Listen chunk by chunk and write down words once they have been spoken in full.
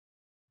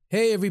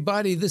Hey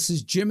everybody, this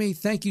is Jimmy.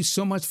 Thank you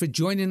so much for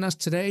joining us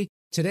today.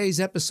 Today's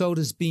episode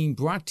is being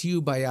brought to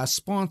you by our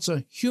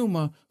sponsor,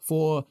 Humor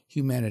for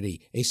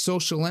Humanity, a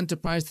social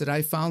enterprise that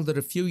I founded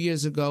a few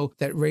years ago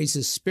that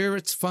raises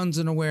spirits, funds,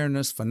 and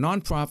awareness for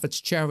nonprofits,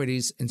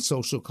 charities, and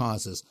social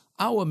causes.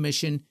 Our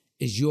mission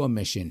is your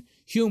mission.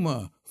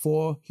 Humor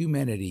for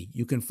Humanity.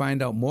 You can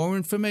find out more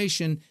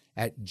information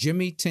at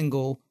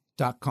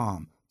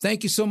jimmytingle.com.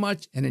 Thank you so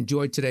much and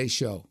enjoy today's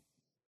show.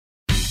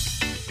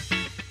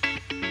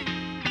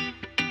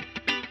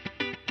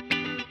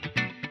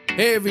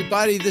 Hey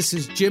everybody, this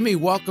is Jimmy.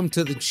 Welcome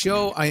to the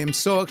show. I am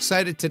so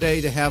excited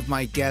today to have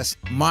my guest,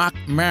 Marc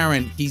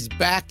Maron. He's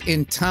back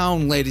in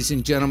town, ladies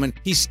and gentlemen.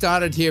 He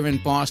started here in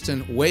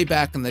Boston way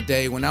back in the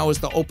day when I was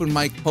the open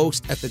mic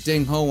host at the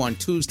Ding Ho on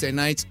Tuesday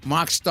nights.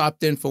 Marc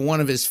stopped in for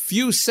one of his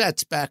few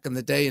sets back in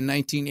the day in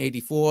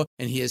 1984,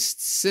 and he has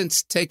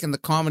since taken the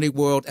comedy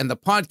world and the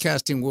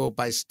podcasting world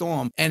by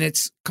storm, and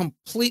it's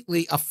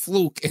completely a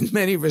fluke in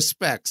many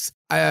respects.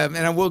 And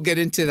I will get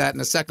into that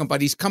in a second,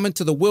 but he's coming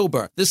to the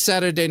Wilbur this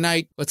Saturday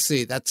night. Let's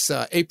see, that's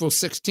April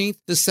 16th.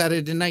 This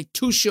Saturday night,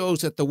 2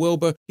 shows at the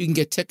Wilbur. You can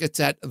get tickets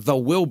at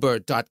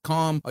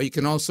thewilbur.com, or you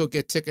can also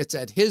get tickets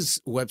at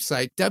his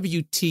website,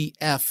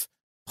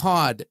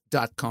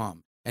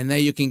 WTFpod.com. And there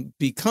you can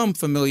become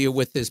familiar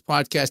with his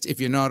podcast if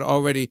you're not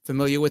already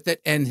familiar with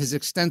it, and his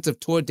extensive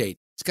tour date.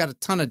 He's got a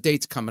ton of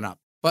dates coming up.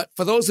 But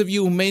for those of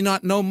you who may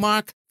not know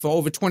Marc, for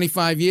over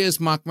 25 years,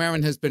 Marc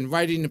Maron has been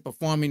writing and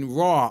performing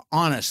raw,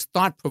 honest,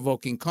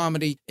 thought-provoking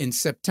comedy. In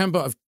September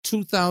of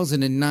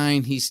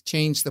 2009, he's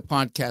changed the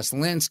podcast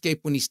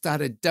landscape when he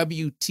started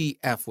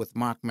WTF with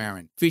Marc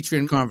Maron,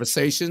 featuring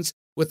conversations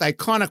with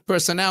iconic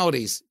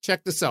personalities.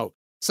 Check this out.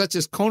 Such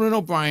as Conan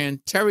O'Brien,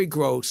 Terry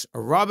Gross,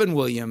 Robin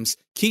Williams,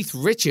 Keith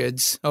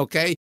Richards,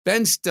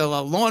 Ben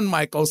Stiller, Lorne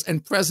Michaels,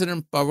 and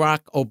President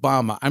Barack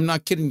Obama. I'm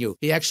not kidding you.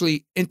 He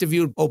actually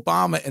interviewed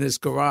Obama in his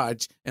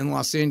garage in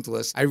Los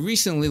Angeles. I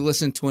recently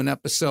listened to an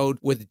episode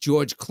with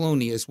George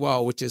Clooney as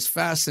well, which is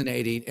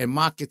fascinating. And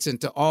Marc gets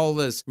into all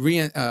this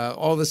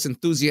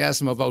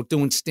enthusiasm about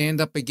doing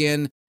stand-up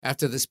again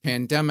after this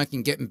pandemic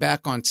and getting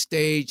back on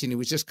stage. And he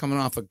was just coming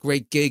off a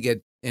great gig at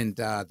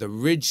the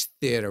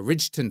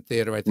Ridgeton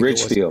Theater, I think it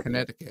was in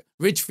Connecticut.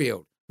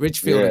 Ridgefield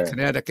in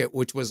Connecticut,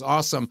 which was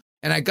awesome.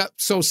 And I got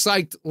so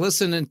psyched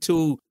listening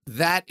to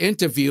that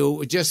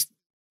interview, just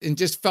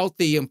felt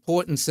the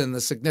importance and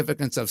the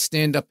significance of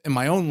stand-up in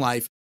my own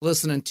life,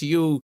 listening to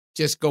you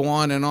just go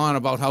on and on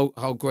about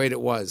how great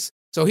it was.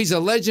 So he's a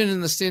legend in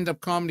the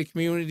stand-up comedy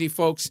community,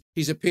 folks.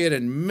 He's appeared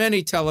in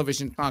many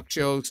television talk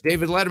shows.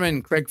 David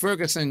Letterman, Craig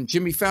Ferguson,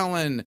 Jimmy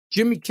Fallon,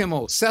 Jimmy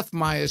Kimmel, Seth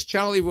Meyers,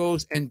 Charlie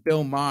Rose, and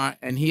Bill Maher.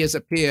 And he has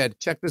appeared,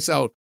 check this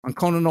out, on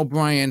Conan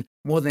O'Brien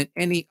more than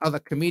any other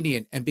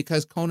comedian. And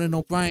because Conan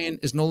O'Brien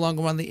is no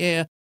longer on the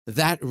air,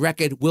 that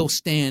record will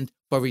stand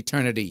for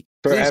eternity.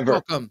 Forever. Please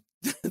welcome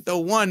the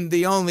one,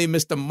 the only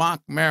Mr.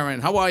 Marc Maron.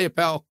 How are you,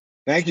 pal?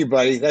 Thank you,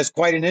 buddy. That's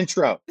quite an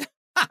intro.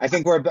 I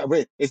think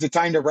is it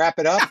time to wrap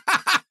it up?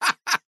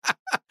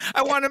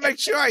 I want to make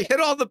sure I hit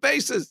all the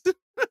bases.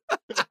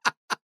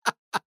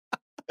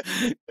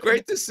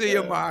 Great to see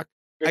you, Marc.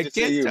 I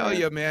can't tell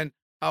you, man,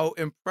 how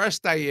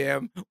impressed I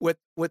am with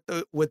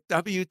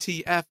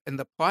WTF and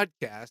the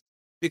podcast,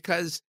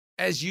 because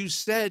as you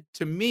said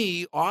to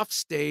me off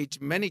stage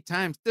many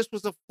times, this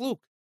was a fluke.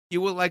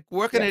 You were like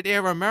working at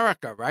Air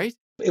America, right?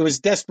 It was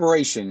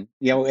desperation.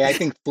 I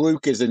think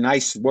fluke is a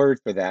nice word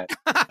for that.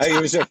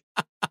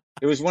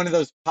 It was one of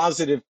those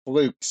positive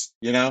flukes,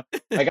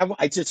 Like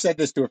I just said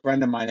this to a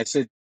friend of mine. I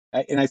said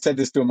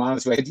this to him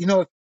honestly.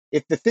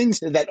 If the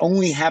things that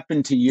only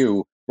happened to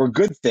you were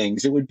good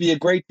things, it would be a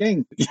great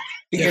thing,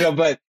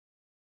 But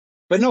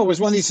no, it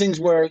was one of these things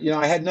where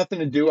I had nothing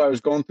to do. I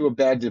was going through a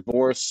bad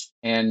divorce,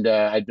 and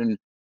I'd been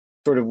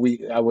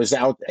I was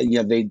out.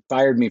 They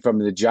fired me from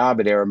the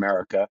job at Air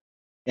America,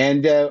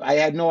 and I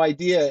had no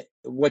idea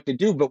what to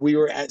do. But we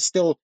were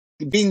still,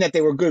 being that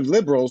they were good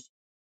liberals.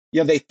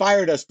 They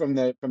fired us from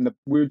we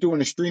were doing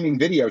a streaming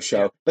video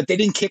show, but they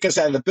didn't kick us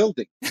out of the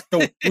building.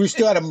 So we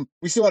still had a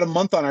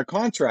month on our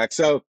contract.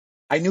 So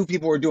I knew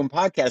people were doing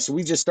podcasts. So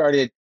we just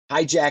started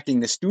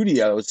hijacking the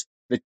studios,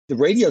 the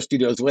radio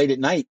studios late at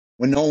night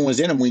when no one was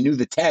in them. We knew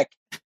the tech,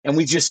 and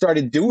we just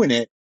started doing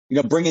it,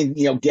 bringing,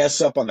 guests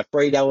up on the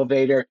freight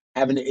elevator,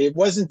 it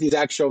wasn't the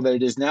exact show that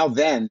it is now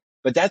then,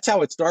 but that's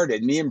how it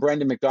started. Me and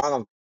Brendan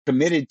McDonald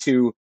committed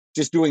to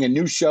just doing a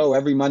new show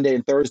every Monday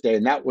and Thursday.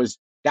 And that was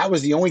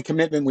the only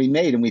commitment we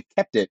made, and we've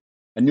kept it.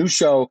 A new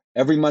show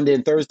every Monday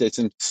and Thursday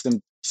since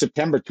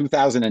September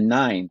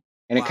 2009,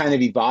 and It kind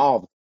of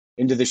evolved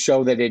into the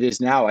show that it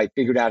is now. I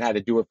figured out how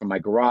to do it from my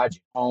garage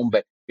at home,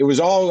 but it was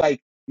all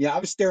like, I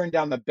was staring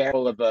down the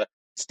barrel of a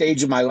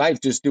stage of my life,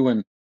 just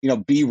doing,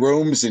 B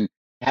rooms and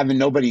having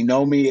nobody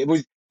know me. It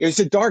was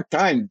a dark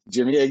time,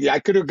 Jimmy. I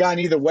could have gone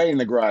either way in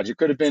the garage. It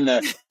could have been,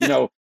 I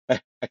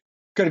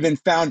could have been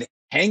found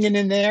hanging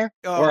in there,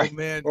 or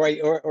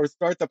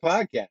start the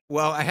podcast.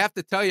 Well, I have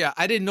to tell you,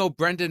 I didn't know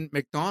Brendan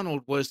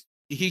McDonald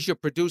he's your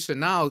producer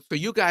now. So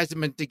you guys have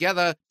been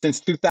together since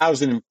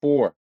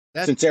 2004,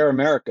 since Air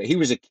America. He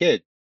was a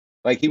kid.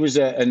 Like he was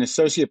an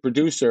associate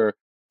producer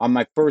on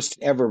my first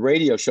ever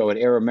radio show at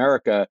Air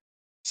America.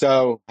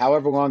 So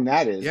however long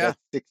that is, Yeah.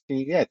 that's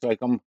 16. Yeah, it's like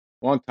a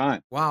long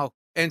time. Wow.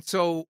 And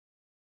so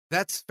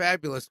that's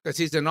fabulous because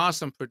he's an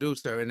awesome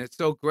producer, and it's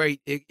so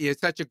great.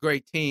 It's such a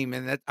great team,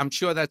 and I'm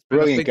sure that's been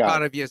a Brilliant big guy.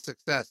 part of your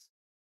success.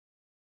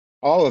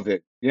 All of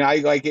it. You know, I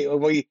like it.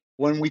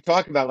 When we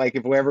talk about like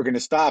if we're ever going to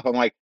stop, I'm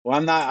like, well,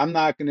 I'm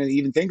not going to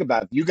even think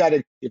about it. You got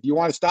to, if you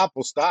want to stop,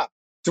 we'll stop.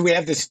 So we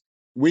have this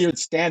weird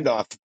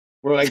standoff.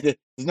 We're like, there's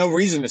no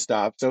reason to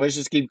stop, so let's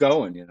just keep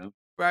going. You know.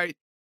 Right.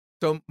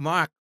 So,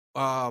 Mark,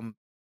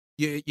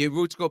 your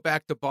roots go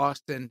back to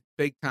Boston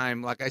big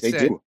time. Like I They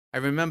said, do. I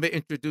remember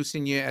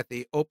introducing you at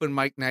the open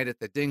mic night at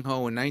the Ding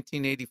Ho in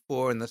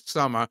 1984 in the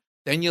summer.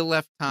 Then you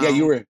left Yeah, you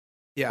town. were.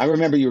 Yeah. I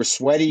remember you were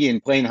sweaty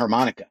and playing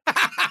harmonica.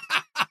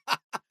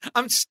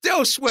 I'm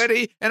still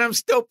sweaty and I'm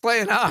still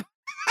playing hard.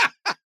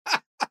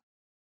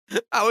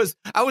 I was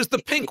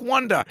the pink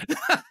wonder.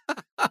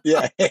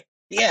 Yeah,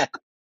 yeah.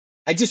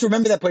 I just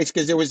remember that place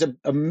because there was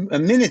a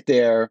minute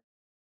there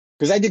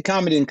because I did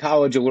comedy in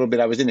college a little bit.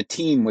 I was in a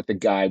team with the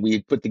guy. We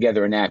had put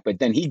together an act, but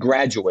then he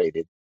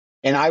graduated,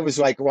 and I was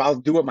like, "Well, I'll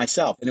do it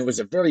myself." And it was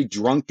a very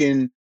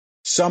drunken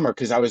summer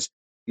because I was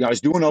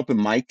doing open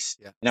mics,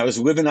 Yeah. and I was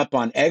living up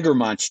on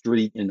Egremont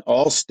Street in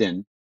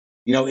Allston,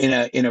 you know,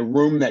 in a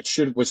room that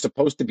was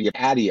supposed to be a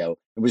patio.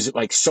 It was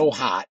like so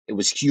hot, it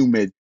was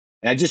humid,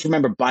 and I just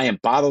remember buying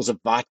bottles of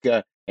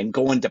vodka and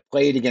going to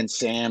play it against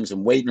Sam's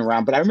and waiting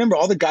around. But I remember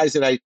all the guys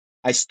that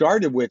I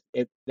started with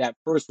at that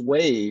first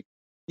wave.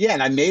 Yeah,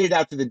 and I made it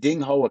out to the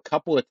Ding Ho a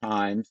couple of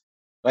times.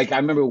 Like I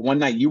remember one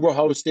night you were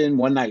hosting,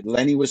 one night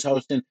Lenny was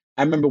hosting.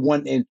 I remember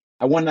one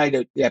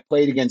night I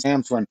played against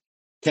Sam's when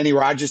Kenny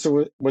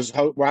Rogerson was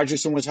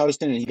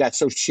hosting, and he got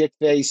so shit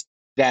faced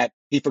that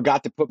he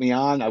forgot to put me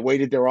on. I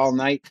waited there all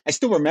night. I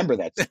still remember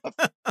that stuff.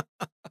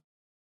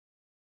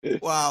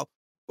 Wow.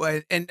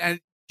 Well, and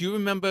do you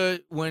remember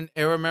when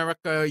Air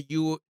America,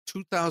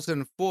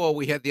 2004,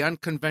 we had the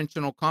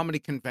unconventional comedy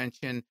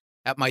convention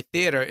at my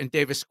theater in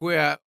Davis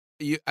Square.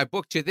 I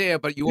booked you there,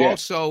 but you Yeah.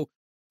 also,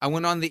 I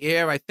went on the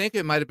air. I think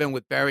it might have been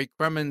with Barry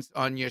Cremens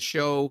on your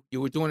show.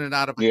 You were doing it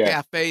out of a Yeah.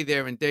 cafe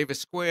there in Davis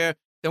Square.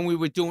 Then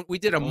we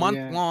did a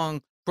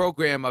month-long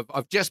program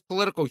of just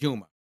political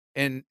humor.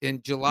 In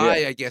July,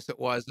 Yeah. I guess it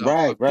was,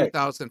 Right, of right.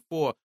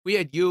 2004. We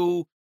had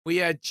you, we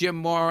had Jim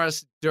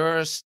Morris,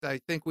 Durst. I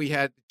think we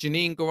had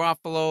Janine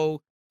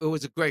Garofalo. It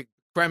was a great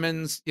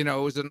Cremens. You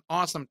know, it was an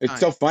awesome time. It's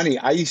so funny.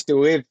 I used to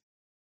live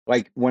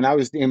like when I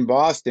was in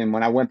Boston,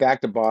 when I went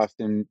back to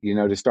Boston, you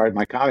know, to start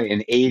my comedy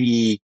in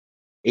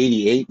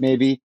 88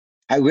 maybe.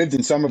 I lived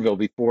in Somerville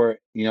before,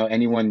 you know,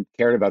 anyone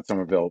cared about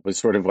Somerville. It was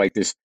sort of like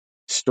this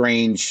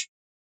strange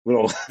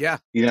little, Yeah.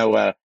 you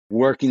know,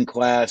 working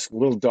class,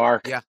 little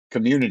dark Yeah.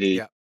 community.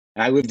 Yeah.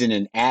 And I lived in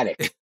an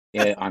attic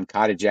on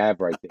Cottage Ave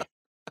right there.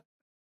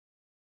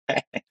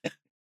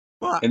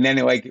 Wow. And then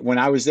like when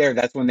I was there,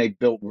 that's when they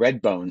built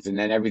Redbones, and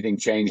then everything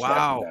changed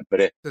after that.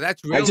 But So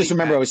that's really I just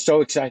remember bad. I was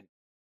so excited.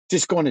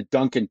 Just going to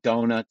Dunkin'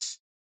 Donuts.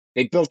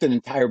 They built an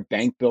entire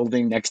bank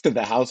building next to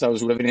the house I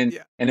was living in.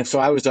 Yeah. And so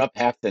I was up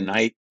half the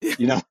night,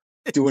 you know,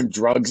 doing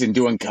drugs and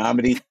doing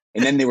comedy.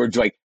 And then they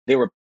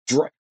were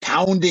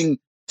pounding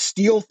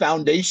steel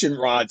foundation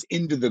rods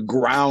into the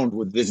ground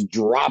with this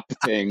drop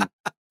thing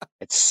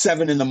at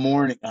 7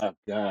 a.m. Oh,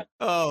 God.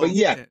 Oh, But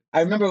yeah, man.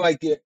 I remember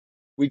like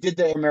we did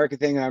the Air America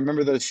thing. And I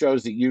remember those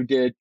shows that you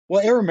did. Well,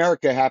 Air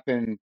America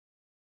happened.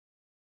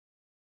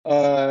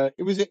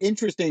 It was an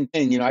interesting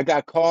thing. You know, I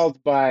got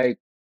called by,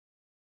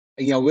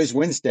 you know, Liz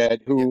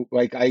Winstead, who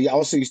like I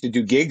also used to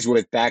do gigs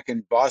with back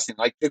in Boston.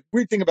 Like the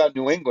weird thing about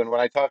New England, when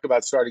I talk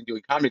about starting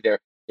doing comedy there,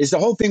 is the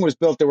whole thing was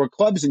built. There were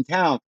clubs in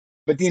town,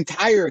 but the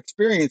entire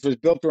experience was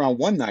built around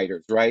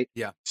one-nighters, right?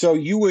 Yeah. So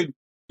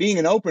being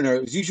an opener,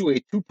 it was usually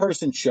a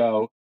two-person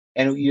show,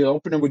 and the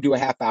opener would do a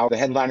half hour, the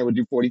headliner would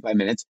do 45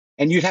 minutes,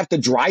 and you'd have to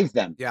drive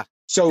them. Yeah.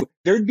 So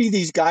there'd be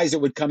these guys that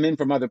would come in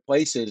from other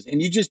places,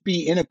 and you'd just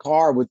be in a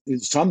car with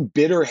some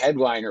bitter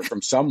headliner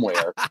from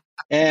somewhere,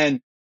 and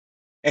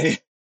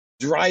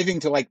driving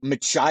to like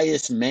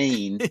Machias,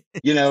 Maine,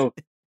 you know,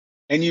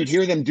 and you'd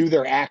hear them do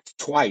their act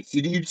twice.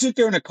 You'd sit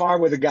there in a car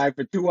with a guy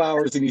for 2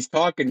 hours and he's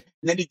talking, and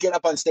then he'd get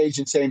up on stage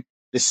and say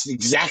this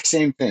exact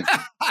same thing.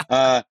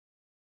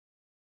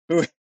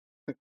 Who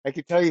I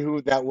could tell you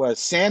who that was.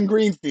 Sam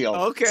Greenfield.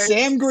 Okay.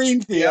 Sam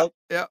Greenfield.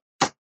 Yep.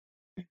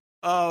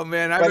 Oh,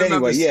 man. I But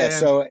remember anyway, yeah, Sam.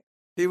 so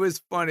He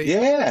was funny.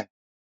 yeah.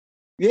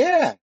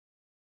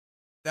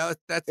 That's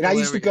And hilarious. I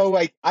used to go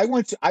like I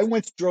once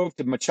drove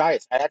to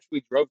Machias. I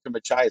actually drove to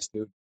Machias,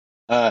 dude,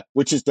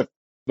 which is the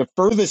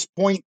furthest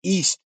point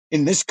east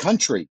in this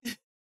country,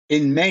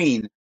 in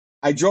Maine.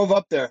 I drove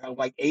up there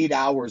like 8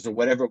 hours or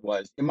whatever it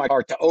was in my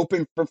car to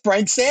open for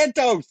Frank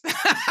Santos.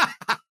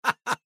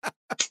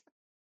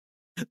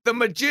 The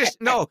magician.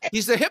 No,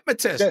 he's a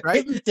hypnotist, The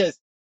right? hypnotist,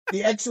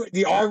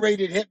 the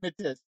R-rated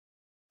hypnotist.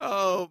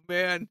 Oh,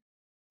 man.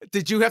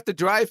 Did you have to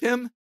drive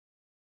him?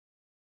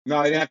 No,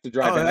 I didn't have to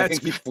drive in. I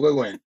think he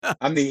flew in.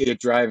 I'm the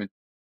idiot driving.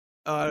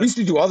 We used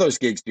to do all those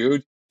gigs,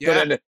 dude. Yeah.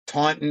 Go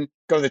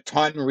to the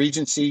Taunton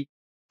Regency,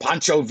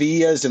 Pancho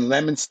Villas and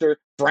Lemonster,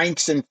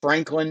 Franks and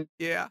Franklin.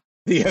 Yeah.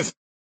 Yeah,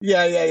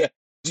 yeah.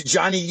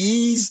 Johnny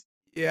Yees.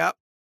 Yep.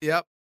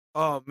 Yep.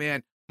 Oh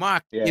man,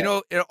 Mark, Yeah.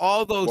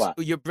 all those What?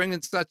 you're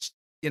bringing such,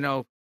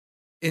 in,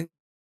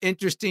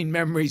 interesting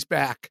memories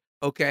back.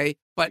 Okay,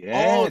 but all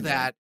Yeah, of man.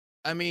 that,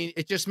 I mean,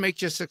 it just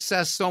makes your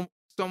success so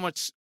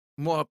much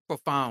more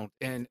profound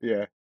and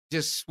Yeah.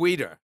 just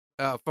sweeter,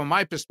 from my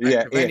Yeah.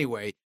 perspective, Yeah.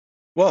 anyway.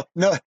 Well,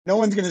 no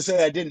one's gonna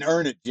say I didn't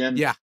earn it, Jim.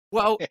 Yeah.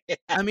 Well,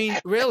 I mean,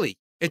 really,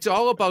 it's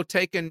all about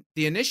taking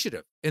the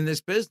initiative in this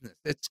business.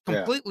 It's Yeah.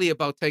 completely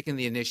about taking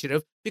the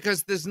initiative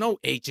because there's no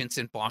agents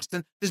in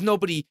Boston. There's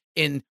nobody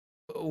in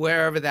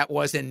wherever that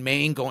was in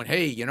Maine going,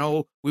 hey,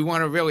 we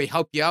want to really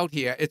help you out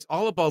here. It's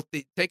all about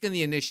taking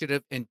the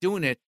initiative and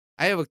doing it.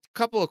 I have a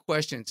couple of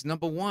questions.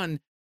 Number one,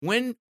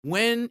 when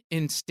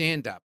in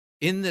stand up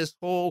in this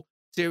whole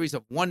series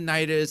of one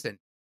nighters and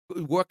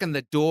working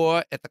the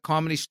door at the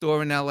Comedy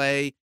Store in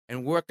LA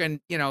and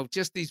working,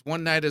 just these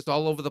one nighters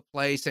all over the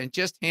place and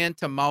just hand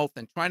to mouth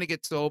and trying to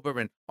get sober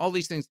and all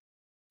these things.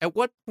 At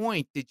what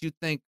point did you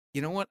think,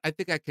 you know what, I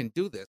think I can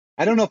do this?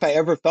 I don't know if I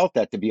ever felt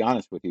that, to be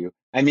honest with you.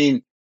 I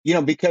mean,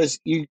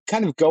 because you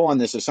kind of go on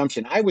this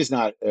assumption. I was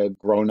not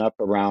grown up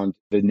around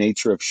the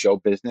nature of show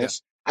Yeah.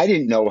 business. I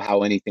didn't know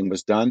how anything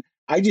was done.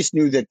 I just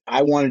knew that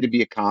I wanted to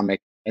be a comic,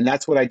 and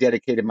that's what I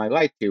dedicated my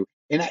life to.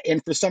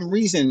 And for some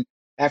reason,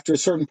 after a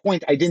certain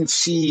point, I didn't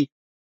see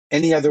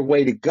any other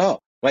way to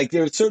go. Like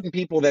there are certain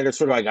people that are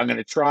sort of like, I'm going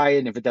to try it,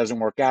 and if it doesn't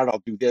work out,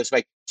 I'll do this.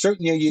 Like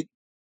certain, you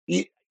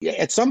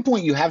at some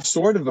point you have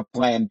sort of a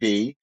plan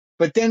B,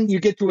 but then you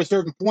get to a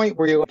certain point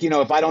where you're like,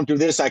 if I don't do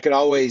this, I could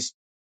always,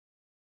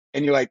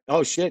 and you're like,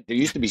 oh shit, there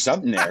used to be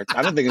something there.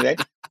 I don't think of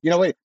that.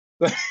 Wait,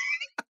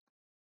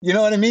 you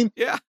know what I mean?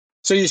 Yeah.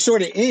 So you're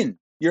sort of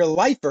you're a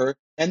lifer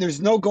and there's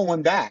no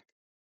going back.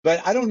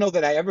 But I don't know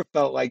that I ever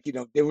felt like,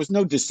 there was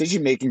no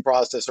decision-making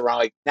process around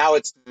like, now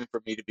it's time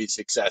for me to be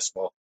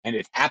successful. And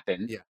it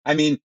happened. Yeah. I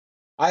mean,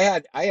 I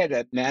had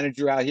a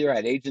manager out here, I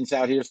had agents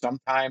out here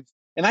sometimes,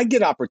 and I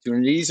get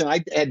opportunities and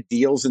I had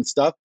deals and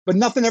stuff, but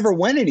nothing ever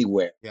went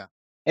anywhere. Yeah.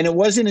 And it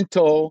wasn't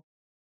until,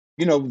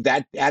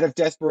 that out of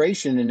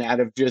desperation and out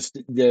of just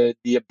the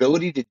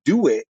ability to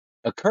do it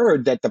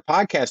occurred that the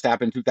podcast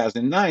happened in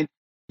 2009.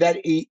 That,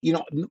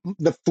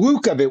 the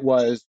fluke of it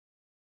was,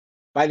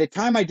 by the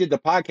time I did the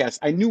podcast,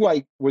 I knew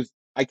I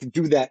could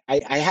do that.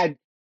 I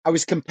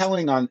was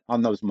compelling on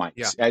those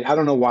mics. Yeah. I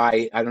don't know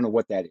why. I don't know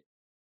what that is.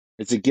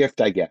 It's a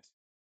gift, I guess.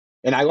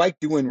 And I like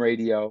doing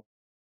radio,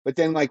 but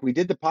then like we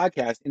did the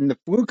podcast, and the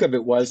fluke of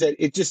it was that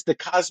the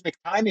cosmic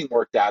timing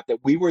worked out that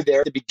we were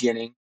there at the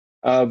beginning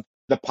of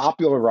the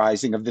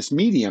popularizing of this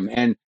medium,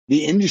 and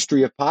the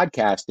industry of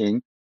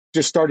podcasting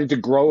just started to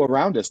grow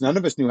around us. None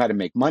of us knew how to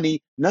make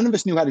money. None of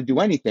us knew how to do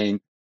anything.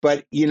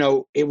 But,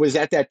 it was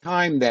at that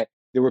time that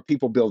there were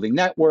people building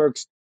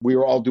networks. We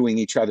were all doing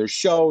each other's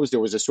shows. There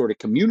was a sort of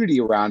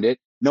community around it.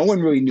 No one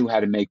really knew how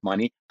to make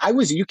money. Are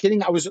you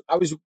kidding? I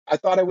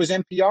thought I was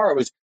NPR. I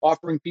was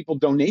offering people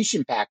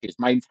donation packages.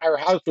 My entire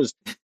house was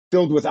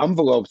filled with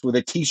envelopes with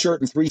a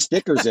T-shirt and 3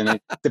 stickers in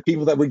it to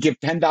people that would give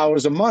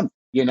 $10 a month,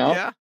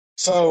 Yeah.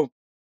 So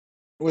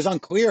it was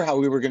unclear how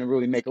we were going to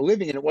really make a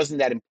living, and it wasn't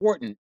that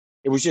important.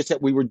 It was just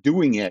that we were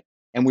doing it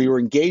and we were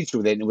engaged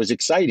with it, and it was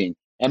exciting.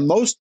 And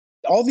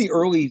all the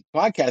early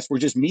podcasts were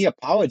just me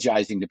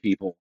apologizing to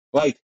people.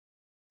 Like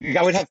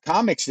I would have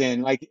comics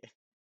in, like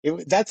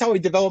that's how I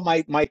developed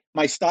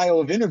my style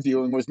of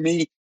interviewing was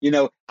me.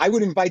 I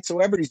would invite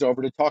celebrities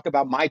over to talk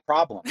about my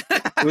problem.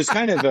 It was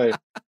kind of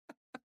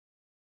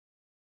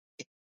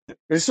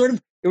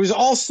it was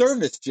all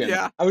service, Jim.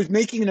 Yeah. I was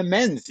making an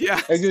amends. Yeah.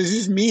 Like, it was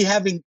just me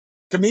having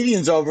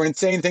comedians over and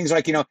saying things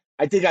like,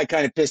 I think I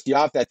kind of pissed you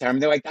off that time.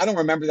 And they're like, I don't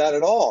remember that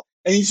at all.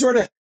 And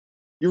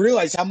you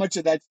realize how much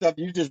of that stuff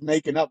you're just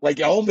making up. Like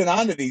you're holding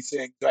on to these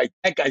things. Like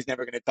that guy's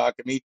never going to talk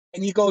to me.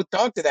 And you go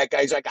talk to that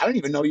guy. He's like, I don't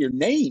even know your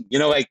name.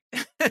 Like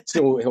it's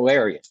so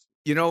hilarious.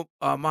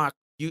 Mark,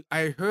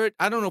 I heard,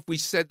 I don't know if we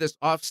said this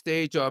off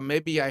stage or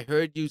maybe I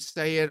heard you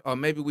say it or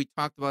maybe we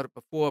talked about it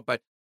before, but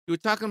you were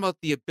talking about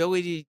the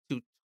ability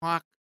to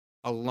talk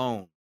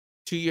alone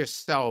to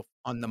yourself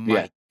on the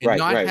mic and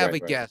not have a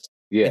guest.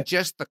 Yeah. And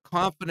just the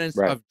confidence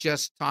of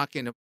just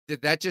talking.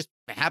 Did that just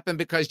happen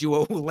because you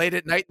were late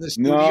at night in the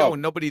studio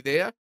and nobody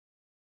there?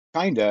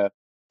 Kinda.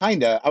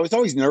 I was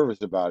always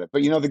nervous about it.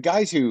 But,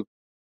 the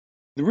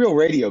real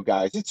radio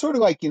guys, it's sort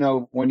of like,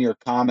 when you're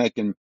a comic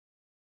and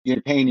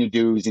you're paying your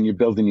dues and you're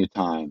building your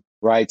time,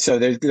 right? So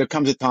there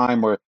comes a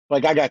time where,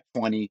 like, I got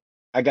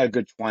a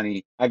good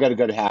 20, I got a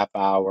good half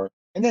hour.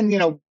 And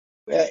then,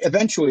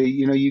 eventually,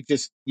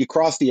 you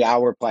cross the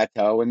hour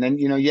plateau and then,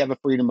 you have a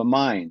freedom of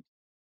mind.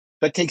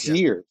 But it takes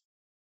years.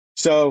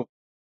 So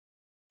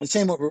the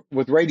same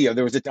with radio.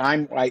 There was a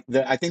time I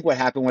think what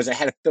happened was I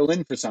had to fill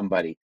in for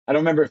somebody. I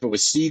don't remember if it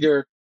was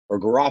Cedar or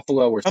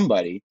Garofalo or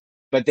somebody,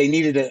 but they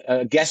needed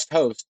a guest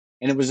host,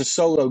 and it was a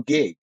solo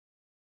gig.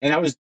 And I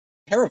was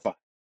terrified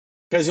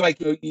because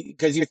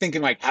you're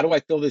thinking like, how do I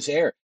fill this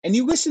air? And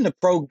you listen to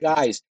pro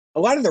guys. A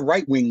lot of the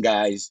right wing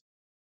guys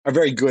are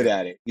very good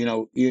at it.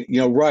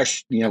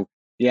 Rush.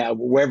 yeah,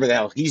 wherever the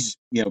hell he's,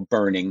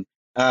 burning.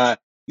 Had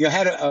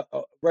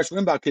Rush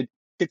Limbaugh could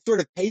sort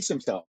of pace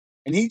himself,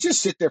 and he'd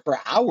just sit there for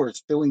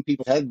hours filling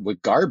people's head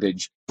with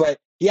garbage. But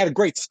he had a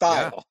great Yeah,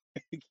 style,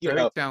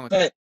 very talented.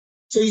 But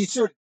so you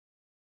sort of,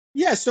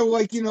 yeah, so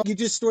like you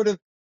just sort of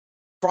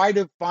try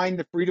to find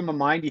the freedom of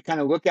mind. You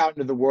kind of look out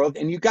into the world,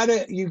 and you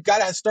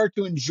gotta start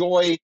to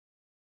enjoy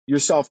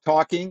yourself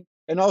talking,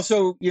 and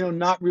also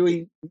not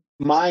really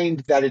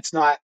mind that it's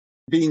not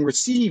being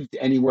received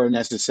anywhere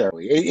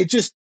necessarily. It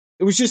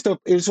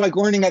was like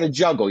learning how to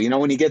juggle.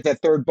 When you get that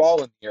third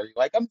ball in the air, you're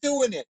like, I'm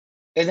doing it,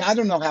 and I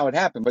don't know how it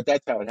happened, but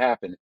that's how it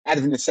happened, out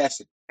of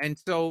necessity. And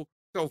so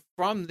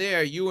from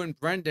there, you and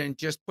Brendan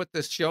just put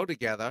this show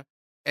together,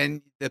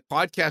 and the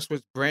podcast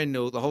was brand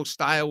new. The whole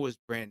style was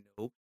brand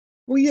new.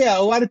 Well, yeah,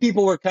 a lot of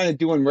people were kind of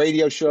doing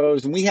radio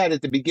shows, and we had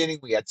at the beginning,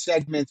 we had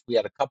segments, we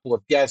had a couple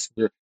of guests,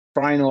 we were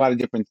trying a lot of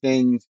different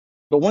things.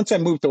 But once I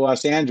moved to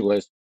Los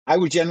Angeles, I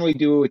would generally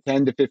do a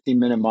 10 to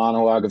 15-minute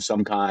monologue of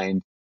some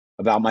kind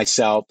about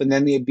myself, and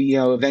then it'd be,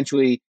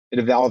 eventually it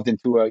evolved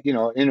into in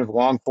a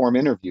long form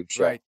interview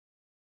show. Right.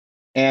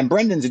 And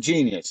Brendan's a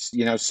genius,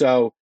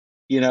 so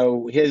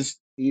his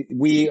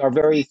we are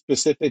very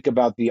specific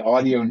about the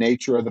audio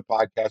nature of the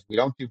podcast. We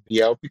don't do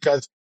VO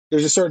because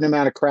there's a certain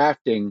amount of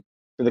crafting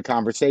for the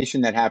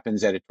conversation that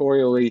happens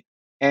editorially,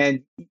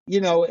 and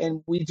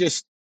and we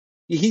just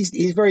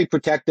he's very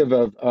protective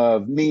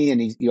of me,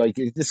 and he's like,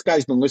 this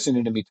guy's been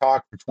listening to me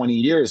talk for 20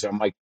 years. I'm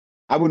like,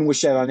 I wouldn't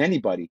wish that on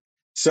anybody.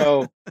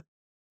 So,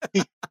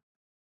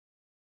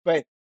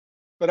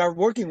 but our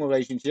working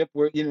relationship,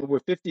 we're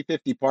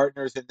 50-50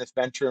 partners in this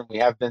venture, and we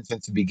have been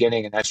since the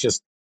beginning. And that's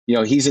just,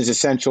 he's as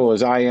essential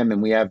as I am,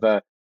 and we have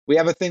a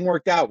thing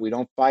worked out. We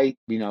don't fight,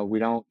 we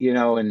don't,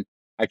 and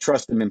I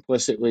trust him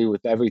implicitly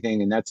with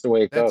everything, and that's the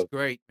way it That's goes.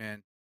 great,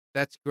 man.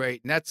 That's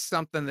great. And that's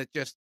something that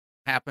just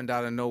happened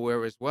out of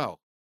nowhere as well.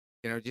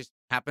 Just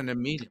happened to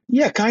meet him.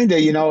 Yeah, kind of,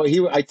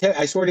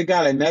 I swear to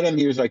God, I met him.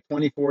 He was like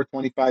 24,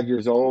 25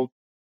 years old.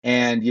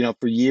 And,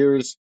 for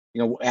years,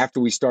 after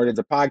we started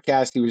the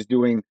podcast, he was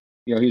doing,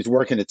 he was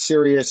working at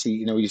Sirius.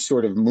 He's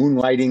sort of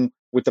moonlighting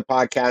with the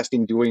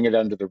podcasting, doing it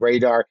under the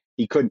radar.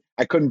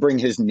 I couldn't bring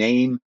his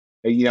name,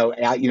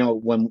 out,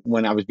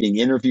 when I was being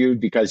interviewed,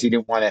 because he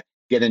didn't want to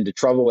get into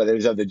trouble with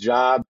his other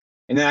job.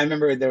 And then I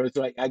remember there was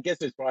I guess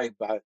it's probably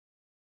about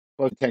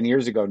close to 10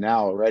 years ago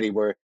now already,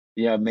 where,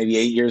 maybe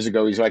 8 years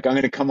ago, he's like, I'm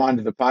going to come on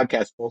to the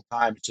podcast full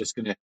time. It's just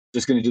going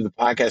to do the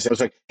podcast. I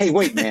was like, hey,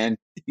 wait, man,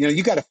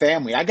 you got a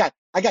family. I got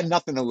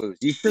nothing to lose.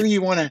 You sure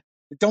you want to,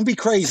 don't be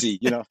crazy.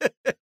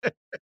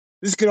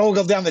 This could all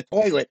go down the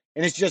toilet,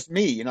 and it's just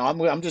me,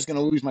 I'm just going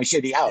to lose my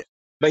shitty house.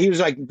 But he was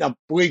like, no,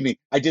 believe me,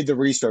 I did the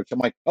research. I'm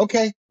like,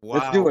 okay,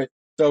 let's do it.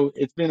 So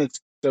we've been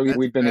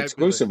fabulous.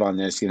 exclusive on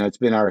this. It's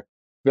been our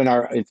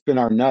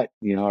nut,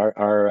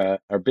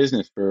 our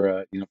business for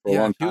a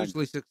long time.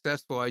 Hugely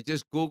successful. I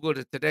just Googled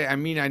it today. I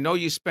mean, I know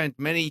you spent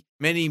many,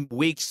 many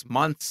weeks,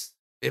 months,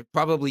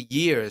 probably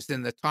years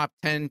in the top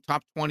 10,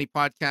 top 20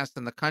 podcasts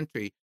in the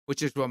country,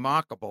 which is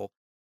remarkable.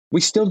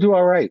 We still do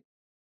all right.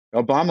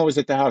 Obama was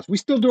at the house. We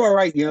still do all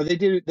right. They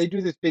do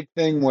this big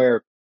thing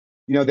where,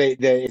 they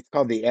it's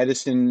called the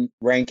Edison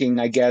ranking,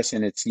 I guess,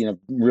 and it's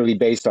really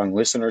based on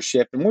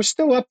listenership, and we're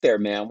still up there,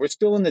 man. We're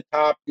still in the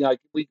top.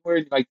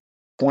 We're like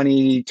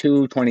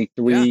 22,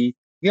 23.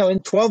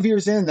 And 12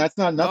 years in, that's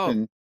not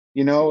nothing.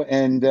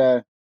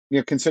 And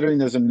considering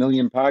there's a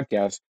million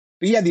podcasts.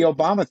 But yeah, the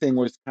Obama thing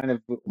was kind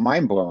of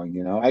mind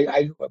blowing.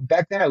 I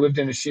back then I lived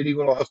in a shitty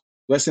little house,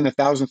 less than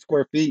 1,000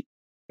 square feet,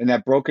 in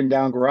that broken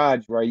down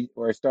garage where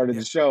I started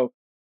the show.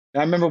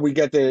 And I remember we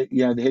got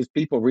his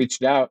people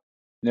reached out.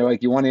 And they're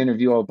like, you want to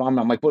interview Obama?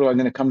 I'm like, what, am I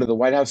going to come to the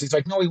White House? He's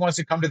like, no, he wants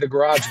to come to the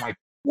garage. I'm like,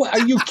 what?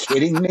 Are you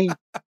kidding me?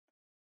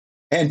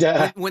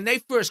 And when they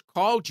first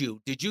called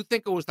you, did you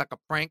think it was like a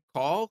prank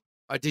call,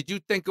 or did you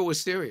think it was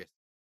serious?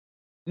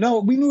 No,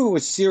 we knew it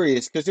was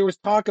serious because there was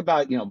talk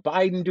about,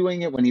 Biden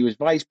doing it when he was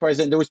vice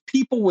president. There was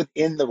people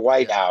within the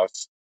White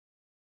House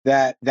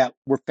that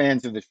were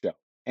fans of the show.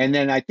 And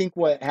then I think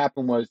what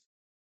happened was,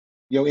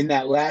 in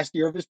that last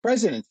year of his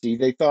presidency,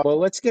 they thought, well,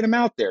 let's get him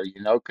out there,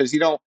 because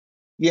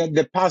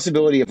the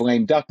possibility of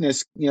lame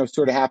duckness,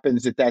 sort of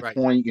happens at that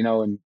point,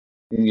 and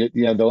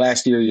the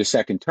last year of your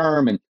second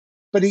term,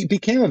 but he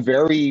became a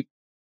very,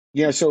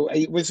 so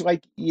it was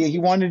like he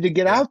wanted to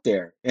get out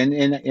there,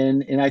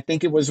 and I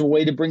think it was a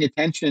way to bring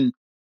attention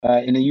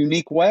in a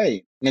unique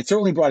way, and it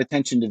certainly brought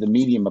attention to the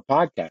medium of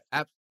podcast.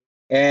 Absolutely.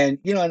 And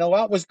and a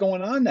lot was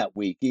going on that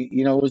week.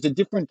 It was a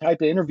different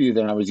type of interview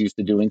than I was used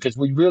to doing, because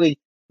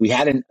we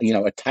had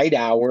a tight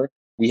hour.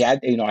 We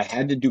had, I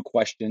had to do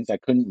questions. I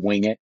couldn't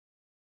wing it.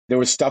 There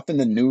was stuff in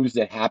the news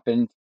that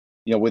happened,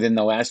 within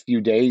the last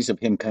few days of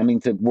him coming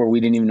to where we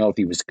didn't even know if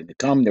he was going to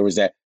come. There was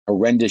that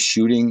horrendous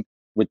shooting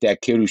with that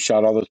kid who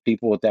shot all those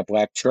people at that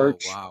black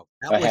church. Oh,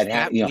 wow. That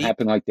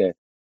happened like that.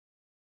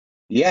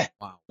 Yeah.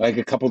 Wow. Like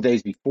a couple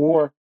days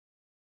before.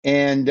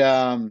 And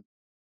there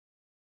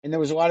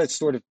was a lot of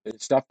sort of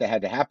stuff that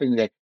had to happen.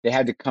 That they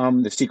had to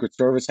come. The Secret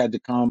Service had to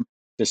come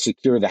to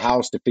secure the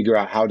house, to figure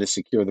out how to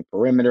secure the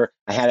perimeter.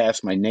 I had to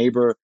ask my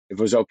neighbor if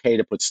it was okay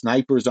to put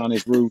snipers on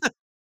his roof.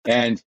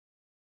 And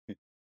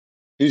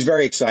he was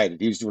very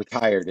excited. He was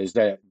retired. It's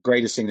the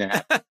greatest thing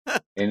that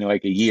happened in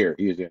like a year.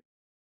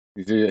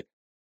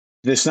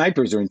 The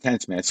snipers are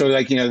intense, man. So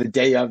like, the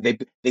day of,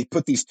 they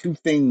put these two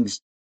things,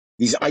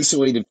 these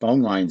isolated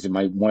phone lines in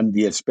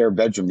the spare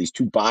bedroom, these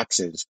two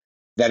boxes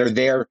that are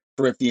there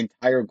for if the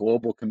entire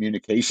global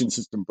communication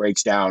system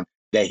breaks down,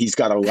 that he's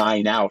got a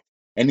line out.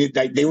 And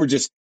they were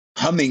just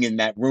humming in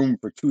that room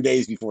for 2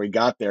 days before he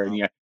got there.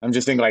 And I'm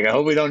just thinking like, I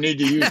hope we don't need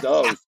to use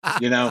those,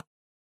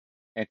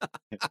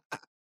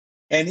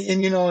 and,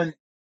 and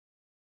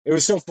it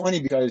was so funny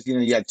because,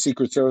 you had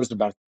Secret Service,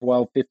 about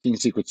 12, 15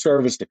 Secret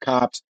Service, the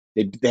cops.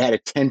 They had to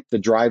tent the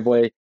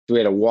driveway, so we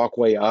had a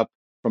walkway up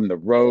from the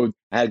road.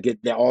 I had to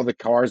get all the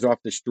cars off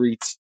the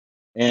streets.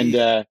 And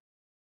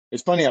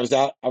it's funny, I was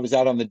out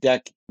on the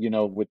deck,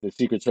 with the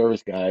Secret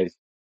Service guys.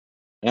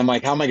 And I'm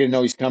like, how am I going to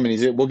know he's coming? He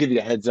said, we'll give you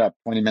a heads up,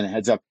 20-minute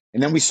heads up.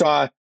 And then we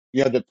saw,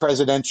 the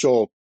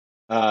presidential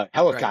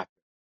helicopter. Right.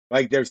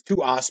 Like there's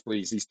two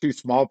Ospreys, these two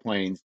small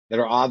planes that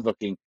are odd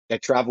looking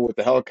that travel with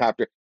the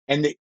helicopter.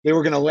 And they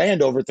were going to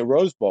land over at the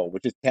Rose Bowl,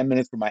 which is 10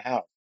 minutes from my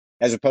house,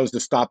 as opposed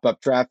to stop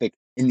up traffic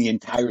in the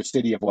entire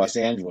city of Los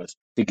Angeles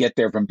to get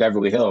there from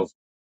Beverly Hills.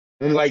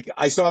 And like,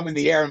 I saw him in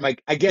the air. I'm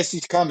like, I guess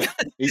he's coming.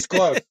 He's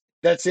close.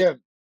 That's him.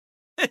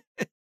 And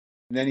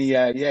then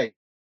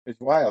it's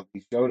wild.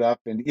 He showed up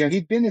and,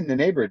 he'd been in the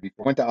neighborhood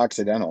before. Went to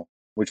Occidental,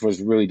 which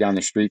was really down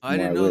the street from I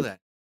where didn't I know live. that.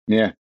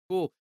 Yeah.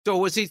 Cool. So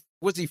was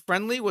he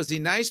friendly? Was he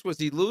nice? Was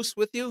he loose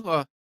with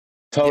you?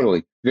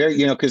 Totally. Very,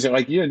 because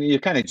like you're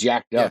kind of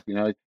jacked up,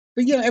 but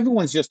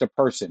everyone's just a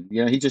person,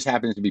 he just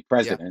happens to be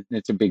president. And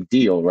it's a big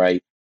deal,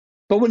 right?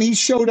 But when he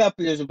showed up,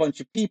 there's a bunch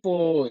of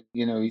people,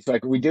 he's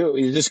like,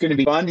 is this going to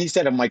be fun? He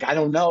said, I'm like, I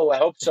don't know. I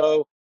hope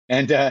so.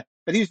 And,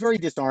 but he was very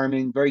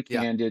disarming, very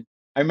candid.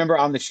 I remember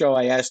on the show,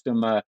 I asked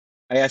him, are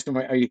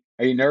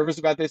you nervous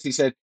about this? He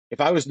said,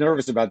 if I was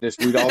nervous about this,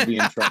 we'd all be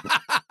in trouble.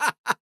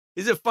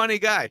 He's a funny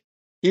guy.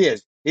 He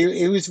is.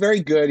 He was very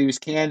good. He was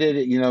candid.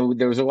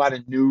 There was a lot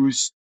of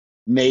news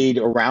made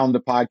around the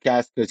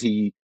podcast because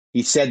he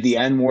said the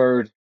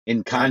N-word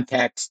in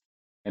context.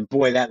 And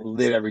boy, that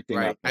lit everything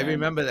up. Man. I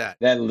remember that.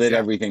 That lit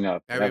everything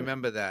up. I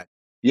remember that.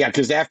 Yeah,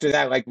 because after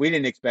that, like we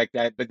didn't expect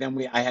that, but then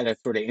I had to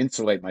sort of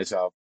insulate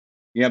myself,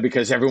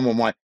 because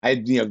everyone I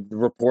had, the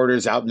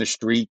reporters out in the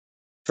street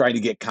trying to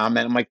get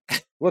comment. I'm like,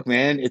 look,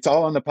 man, it's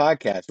all on the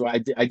podcast. Well,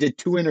 I did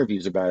 2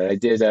 interviews about it. I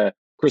did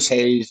Chris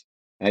Hayes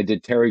and I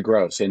did Terry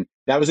Gross. And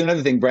that was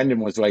another thing Brendan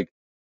was like,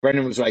 we're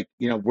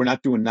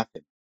not doing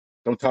nothing.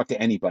 Don't talk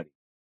to anybody.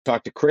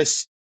 Talk to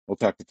Chris. We'll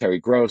talk to Terry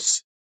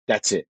Gross.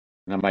 That's it.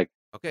 And I'm like,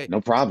 okay,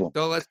 no problem.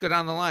 So let's go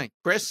down the line.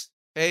 Chris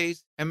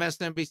Hayes,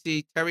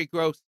 MSNBC, Terry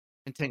Gross,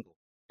 and Tingle.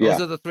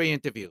 Those are the 3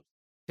 interviews.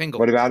 Tingle.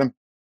 What about him?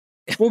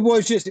 It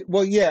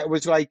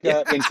was like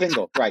in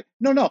Tingle, right?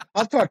 No,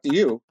 I'll talk to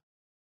you,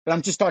 but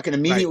I'm just talking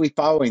immediately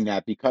following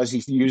that because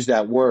he used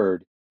that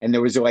word, and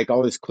there was like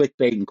all this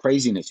clickbait and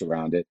craziness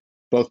around it,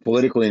 both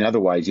politically and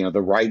otherwise.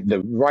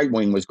 The right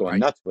wing was going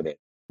nuts with it.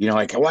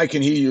 Like why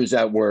can he use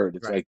that word?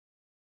 It's like,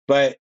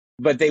 but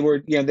they were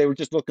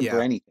just looking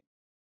for anything.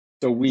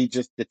 So we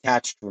just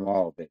detached from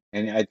all of it.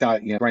 And I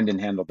thought, Brendan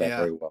handled that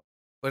very well.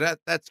 But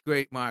that's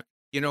great, Mark.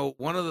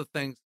 One of the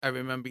things I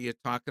remember you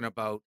talking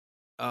about,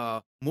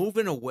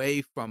 moving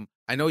away from,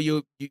 I know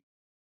you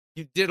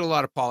did a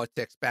lot of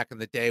politics back in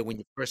the day when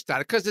you first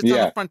started, because it's on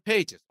the front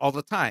pages all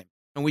the time.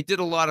 And we did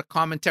a lot of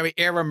commentary.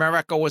 Air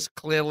America was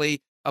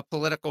clearly a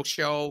political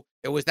show.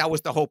 That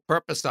was the whole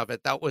purpose of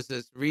it. That was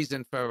his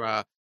reason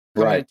for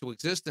coming into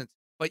existence.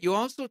 But you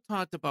also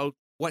talked about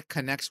what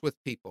connects with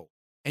people.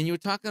 And you were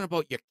talking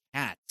about your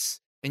cats,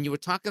 and you were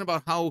talking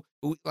about how,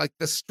 like,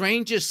 the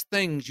strangest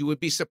things, you would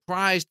be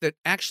surprised at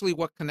actually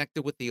what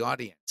connected with the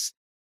audience.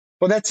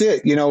 Well, that's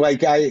it. When I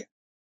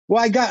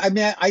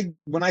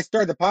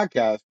started the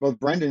podcast, both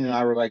Brendan and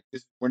I were like,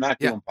 we're not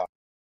doing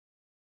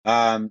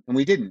podcast. And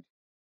we didn't,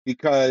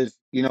 because,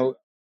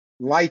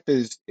 life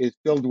is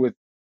filled with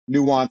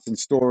nuance and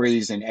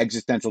stories and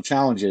existential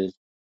challenges.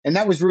 And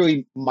that was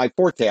really my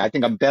forte. I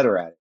think I'm better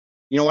at it.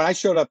 When I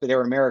showed up at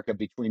Air America,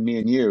 between me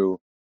and you,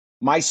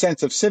 my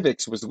sense of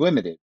civics was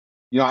limited.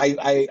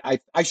 I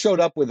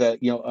showed up with a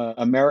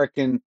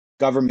American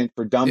Government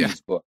for Dummies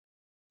book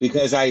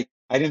because I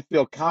didn't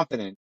feel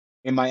confident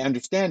in my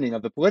understanding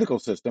of the political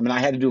system, and I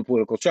had to do a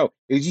political show.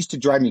 It used to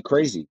drive me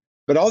crazy.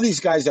 But all these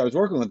guys I was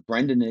working with,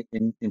 Brendan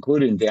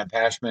included, and Dan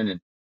Pashman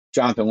and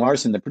Jonathan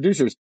Larson, the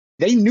producers,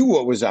 they knew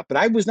what was up, but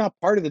I was not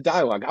part of the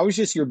dialogue. I was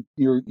just your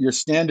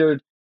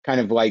standard kind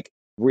of like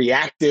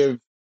reactive,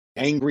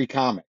 angry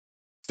comic.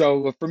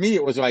 So for me,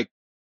 it was like,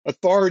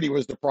 authority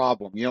was the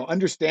problem.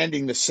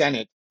 Understanding the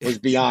Senate was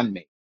beyond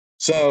me.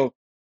 So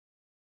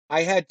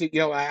I had to,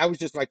 I was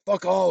just like,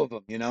 fuck all of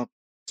them,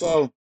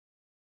 So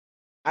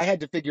I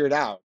had to figure it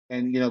out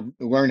and,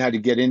 learn how to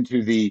get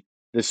into the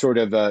sort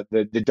of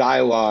the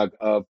dialogue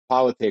of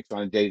politics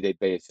on a day-to-day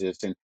basis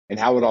and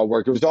how it all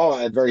worked. It was all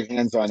a very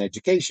hands-on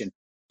education,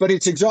 but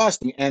it's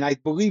exhausting. And I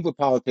believe with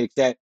politics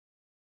that,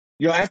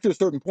 after a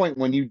certain point,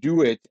 when you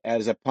do it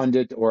as a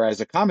pundit or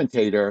as a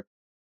commentator,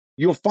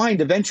 you'll find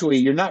eventually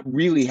you're not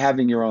really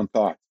having your own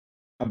thoughts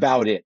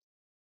about it.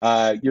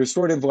 You're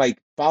sort of like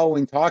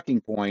following talking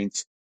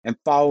points and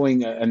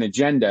following an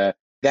agenda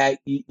that,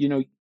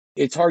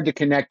 it's hard to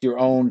connect your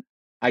own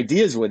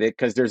ideas with it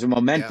because there's a Yeah.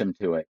 momentum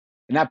to it.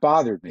 And that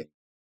bothered me.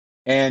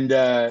 And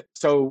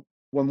so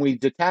when we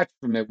detached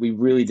from it, we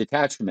really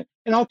detached from it.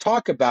 And I'll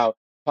talk about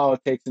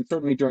politics. And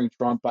certainly during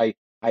Trump, I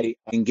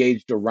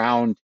engaged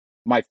around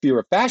my fear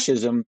of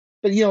fascism.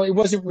 But, it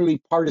wasn't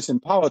really partisan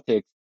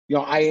politics.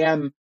 I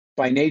am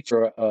by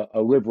nature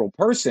a liberal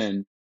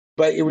person,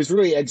 but it was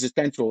really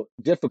existential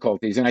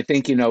difficulties. And I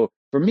think,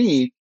 for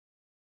me,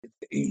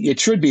 it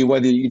should be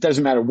whether it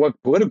doesn't matter what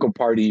political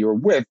party you're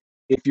with.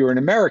 If you're an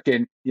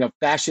American,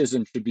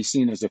 fascism should be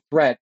seen as a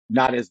threat,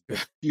 not as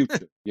the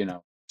future.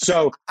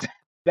 So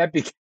that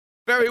became,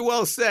 Very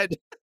well said.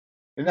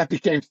 and that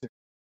became,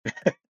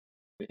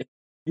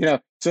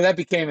 so that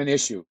became an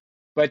issue.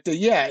 But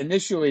yeah,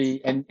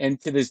 initially, and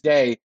to this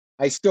day,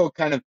 I still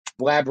kind of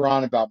blabber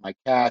on about my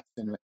cats,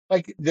 and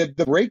like the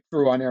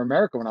breakthrough on Air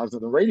America when I was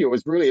on the radio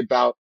was really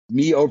about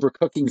me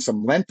overcooking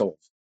some lentils.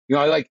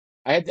 I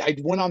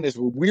went on this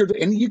weird,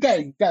 and you got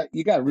to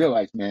Yeah.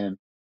 realize, man,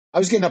 I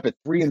was getting up at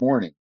 3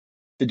 a.m.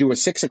 to do a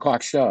 6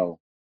 o'clock show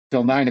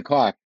till 9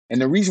 o'clock. And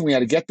the reason we had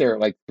to get there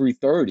at like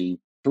 3:30,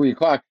 3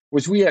 o'clock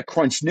was we had to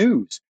crunch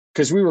news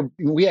because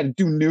we had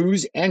to do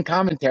news and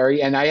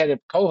commentary. And I had a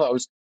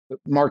co-host,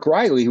 Mark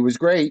Riley, who was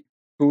great,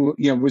 who,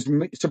 was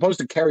supposed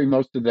to carry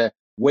most of the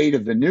weight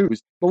of the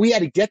news, but we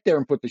had to get there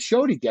and put the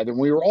show together. And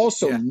we were all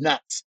so Yeah.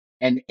 nuts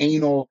and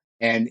anal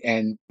and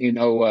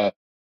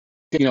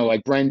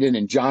like Brendan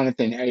and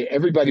Jonathan,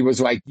 everybody was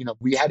like,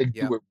 we had to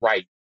Yeah. do it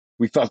right.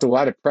 We felt a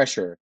lot of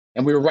pressure,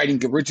 and we were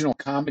writing original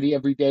comedy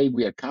every day.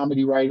 We had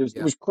comedy writers. It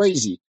Yeah. was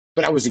crazy,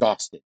 but I was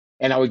exhausted.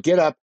 And I would get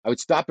up, I would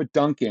stop at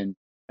Dunkin',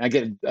 and I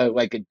get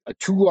like a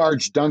two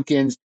large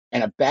Dunkins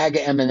and a bag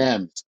of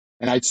M&Ms,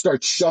 and I'd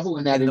start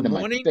shoveling that In the into my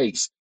morning?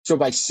 face. So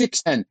by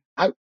 6:10,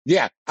 I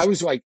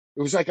was like,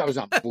 it was like I was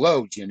on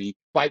blow, Jimmy.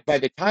 By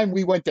the time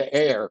we went to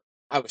air,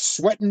 I was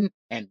sweating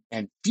and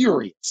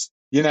furious,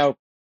 and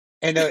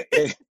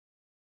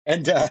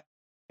and uh,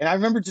 and I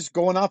remember just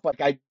going off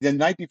like the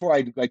night before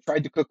I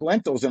tried to cook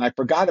lentils and I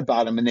forgot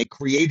about them, and they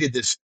created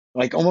this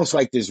like almost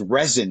like this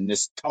resin,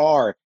 this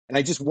tar, and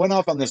I just went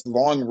off on this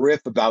long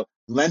riff about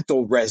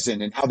lentil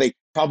resin and how they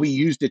probably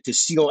used it to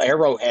seal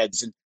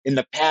arrowheads and in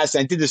the past.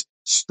 I did this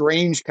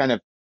strange kind of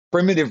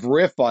primitive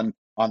riff on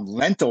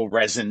lentil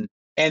resin,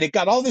 and it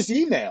got all this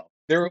email.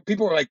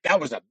 People were like, "That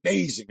was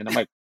amazing," and I'm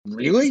like,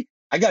 "Really?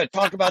 I got to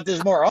talk about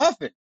this more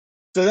often."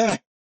 So then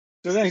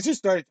I just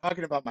started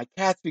talking about my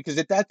cats because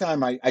at that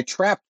time I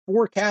trapped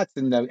 4 cats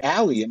in the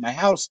alley in my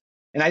house,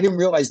 and I didn't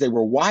realize they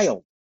were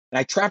wild. And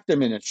I trapped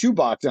them in a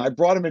shoebox and I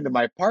brought them into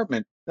my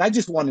apartment. And I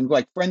just wanted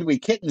like friendly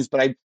kittens,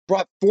 but I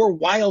brought 4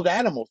 wild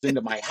animals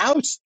into my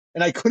house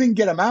and I couldn't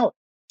get them out.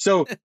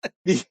 So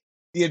the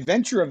the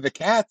adventure of the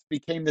cats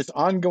became this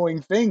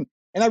ongoing thing.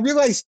 And I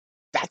realized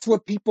that's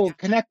what people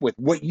connect with.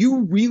 What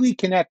you really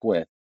connect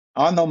with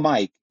on the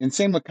mic, and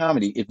same with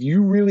comedy, if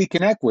you really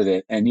connect with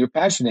it and you're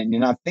passionate and you're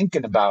not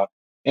thinking about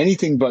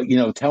anything but,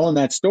 telling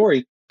that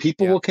story,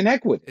 people Yeah. will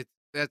connect with it.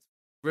 That's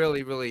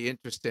really, really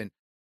interesting.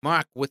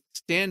 Mark, with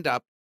stand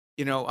up,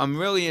 I'm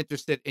really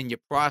interested in your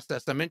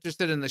process. I'm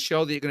interested in the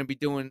show that you're going to be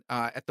doing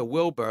at the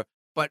Wilbur.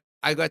 But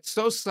I got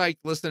so psyched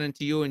listening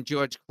to you and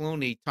George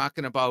Clooney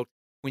talking about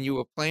when you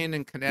were playing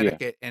in Yeah.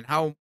 Connecticut and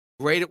how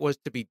great it was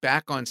to be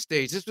back on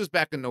stage. This was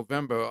back in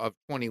November of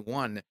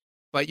 21,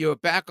 but you were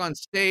back on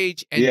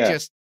stage and Yeah.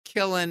 just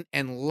killing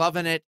and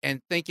loving it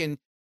and thinking,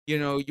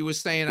 you were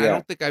saying, I Yeah.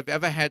 don't think I've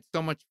ever had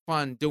so much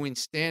fun doing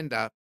stand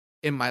up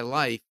in my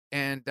life.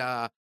 And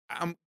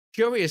I'm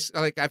curious,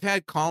 like I've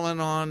had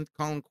Colin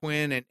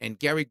Quinn and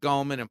Gary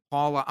Goldman and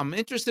Paula. I'm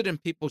interested in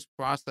people's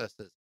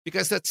processes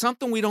because that's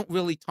something we don't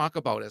really talk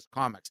about as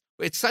comics.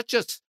 It's such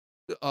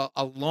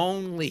a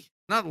lonely,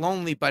 not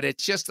lonely, but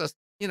it's just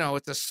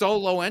it's a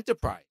solo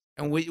enterprise.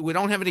 And we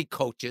don't have any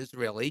coaches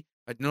really,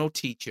 but no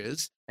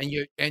teachers. And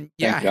and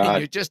Thank God.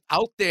 you're just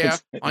out there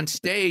It's on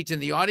stage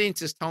and the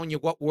audience is telling you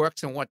what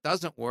works and what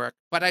doesn't work.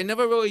 But I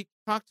never really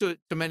talked to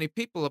many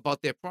people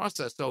about their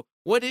process. So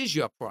what is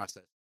your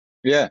process?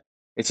 yeah.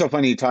 It's so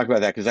funny you talk about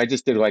that because I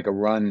just did like a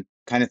run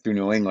kind of through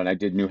New England. I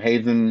did New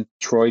Haven,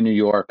 Troy, New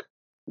York,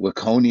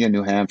 Laconia,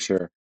 New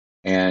Hampshire,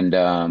 and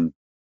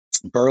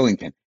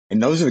Burlington.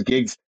 And those are the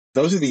gigs,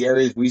 those are the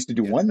areas we used to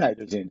do Yeah.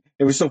 one-nighters in.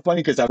 It was so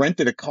funny because I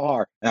rented a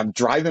car and I'm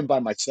driving by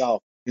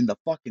myself in the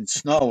fucking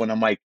snow and I'm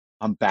like,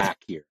 I'm back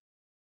here.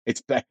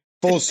 It's back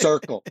full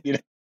circle.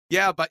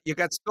 Yeah, but you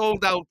got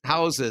sold out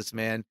houses,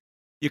 man.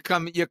 You're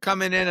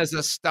coming in as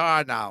a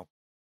star now.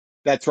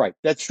 That's right.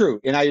 That's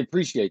true. And I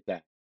appreciate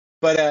that.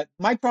 But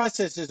my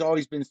process has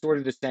always been sort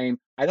of the same.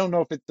 I don't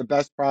know if it's the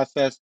best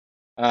process.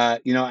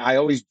 I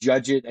always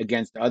judge it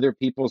against other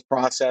people's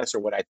process or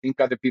what I think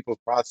other people's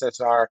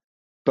process are.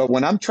 But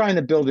when I'm trying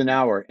to build an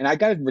hour, and I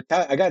got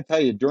to tell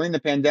you, during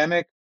the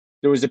pandemic,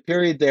 there was a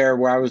period there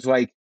where I was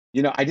like,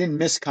 I didn't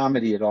miss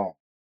comedy at all.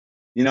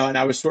 And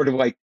I was sort of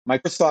like, my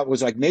first thought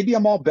was like, maybe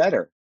I'm all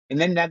better. And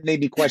then that made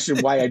me question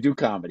why I do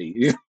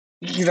comedy.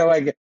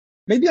 Like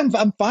maybe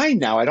I'm fine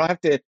now. I don't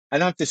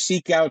have to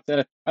seek out I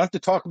don't have to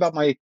talk about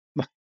my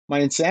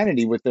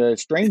insanity with the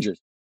strangers.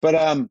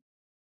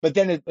 But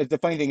then the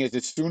funny thing is,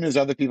 as soon as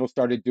other people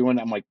started doing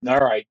it, I'm like, all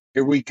right,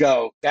 here we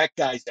go. That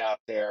guy's out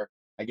there.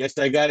 I guess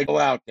I got to go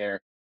out there.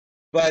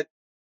 But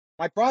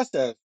my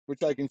process,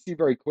 which I can see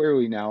very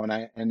clearly now,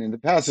 and in the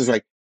past is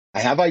like I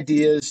have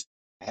ideas,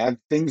 I have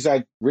things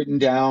I've written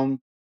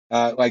down.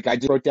 Like I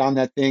just wrote down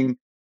that thing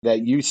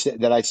that you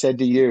said that I said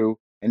to you,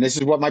 and this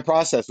is what my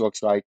process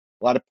looks like.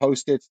 A lot of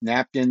post-its,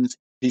 napkins,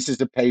 pieces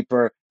of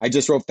paper. I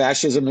just wrote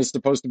fascism is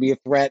supposed to be a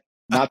threat,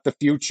 not the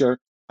future.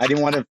 I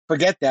didn't want to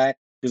forget that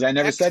because I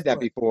never said that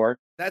Excellent. before.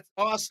 That's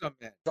awesome,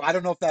 man. So I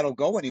don't know if that'll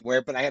go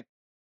anywhere, but I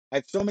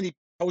have so many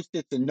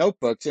post-its and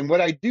notebooks. And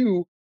what I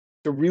do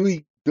to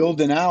really build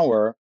an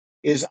hour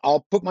is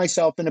I'll put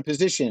myself in a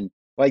position.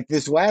 Like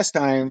this last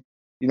time,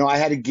 I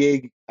had a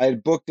gig I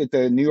had booked at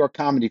the New York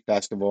Comedy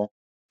Festival.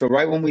 So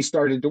right when we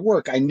started to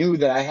work, I knew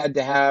that I had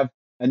to have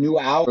a new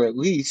hour at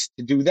least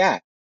to do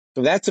that.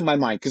 So that's in my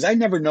mind because I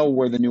never know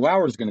where the new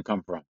hour is going to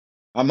come from.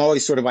 I'm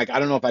always sort of like, I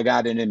don't know if I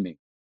got it in me.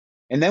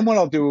 And then what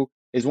I'll do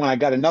is when I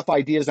got enough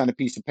ideas on a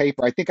piece of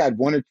paper, I think I had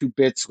one or two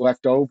bits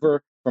left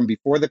over from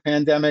before the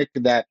pandemic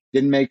that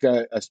didn't make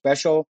a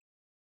special.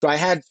 So I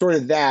had sort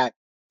of that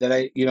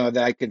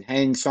I could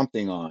hang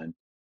something on.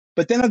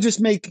 But then I'll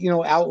just make,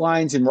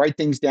 outlines and write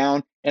things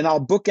down. And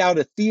I'll book out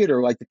a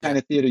theater like the Yeah. kind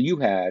of theater you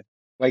had,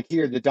 like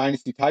here, the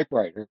Dynasty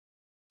Typewriter,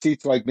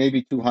 seats like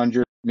maybe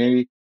 200,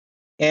 maybe.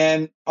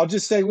 And I'll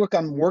just say, look,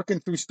 I'm working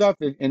through stuff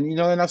and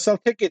I'll sell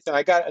tickets. And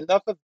I got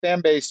enough of the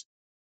fan base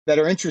that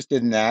are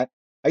interested in that.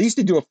 I used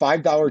to do a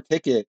 $5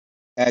 ticket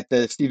at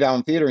the Steve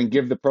Allen Theater and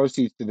give the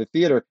proceeds to the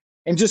theater.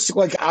 And just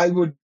like I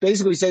would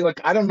basically say, like,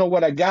 I don't know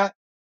what I got,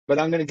 but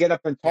I'm going to get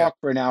up and Yeah. talk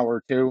for an hour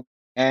or two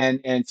and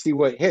see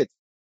what hits.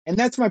 And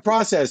that's my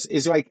process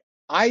is like,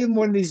 I am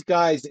one of these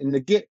guys and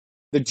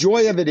the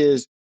joy of it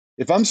is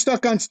if I'm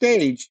stuck on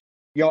stage,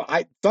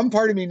 some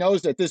part of me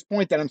knows at this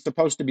point that I'm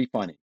supposed to be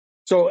funny.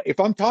 So if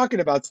I'm talking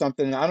about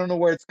something and I don't know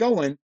where it's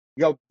going,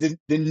 the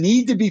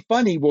need to be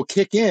funny will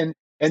kick in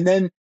and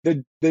then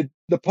the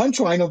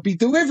punchline will be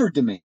delivered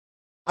to me.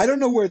 I don't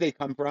know where they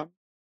come from,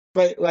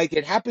 but like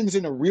it happens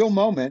in a real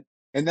moment,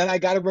 and then I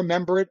got to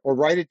remember it or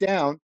write it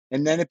down,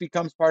 and then it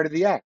becomes part of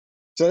the act.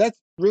 So that's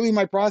really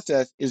my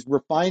process is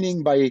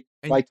refining by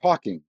And by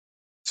talking.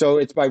 So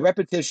it's by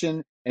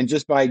repetition and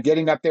just by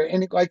getting up there,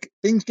 and like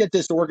things get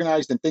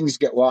disorganized and things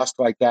get lost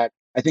like that.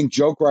 I think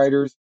joke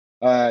writers,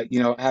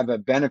 have a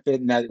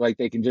benefit in that like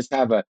they can just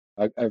have a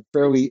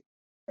fairly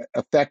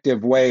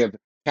effective way of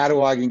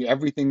cataloging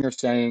everything they're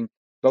saying.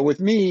 But with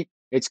me,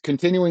 it's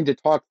continuing to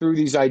talk through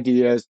these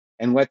ideas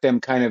and let them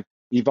kind of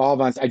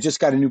evolve on. I just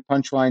got a new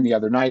punchline the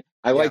other night.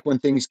 I yeah, like when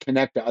things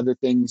connect to other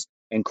things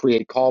and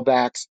create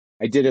callbacks.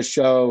 I did a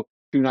show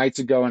 2 nights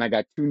ago and I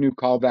got two new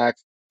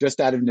callbacks just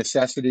out of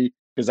necessity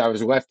because I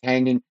was left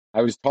hanging.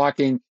 I was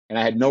talking and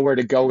I had nowhere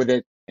to go with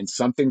it. And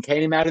something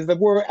came out of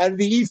the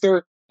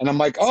ether. And I'm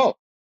like, oh,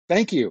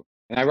 thank you.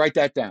 And I write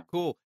that down.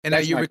 cool. And are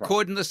That's you my problem.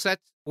 recording the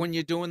sets when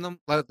you're doing them?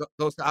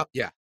 Those out?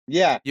 Yeah.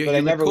 Yeah, You but I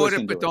you never record it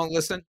listened but to it. don't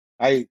listen?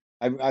 I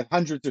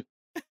hundreds,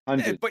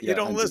 But you yeah,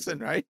 don't hundreds. listen,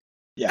 right?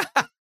 Yeah,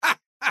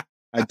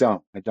 I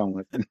don't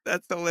listen.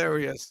 That's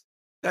hilarious.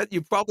 That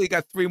you probably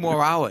got 3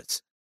 more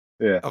hours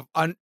Yeah, of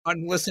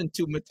unlistened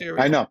to I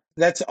material. know.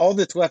 That's all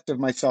that's left of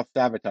my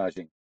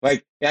self-sabotaging.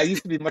 Like, yeah, I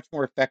used to be much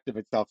more effective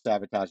at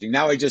self-sabotaging.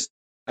 Now I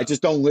Uh,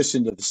 just don't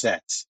listen to the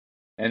sets,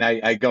 and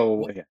I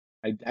go, wh- yeah,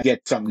 I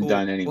get something cool.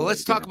 done Well,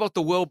 let's anyways. talk about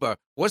the Wilbur.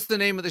 What's the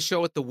name of the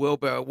show at the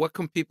Wilbur? What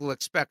can people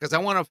expect? Because I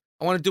want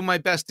to do my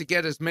best to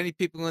get as many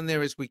people in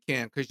there as we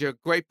can. Because you're a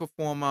great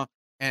performer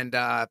and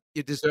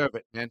you deserve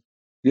it, man.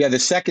 Yeah, the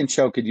second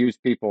show could use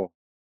people.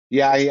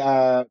 Yeah,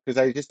 I because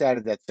I just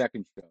added that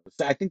second show.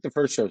 So I think the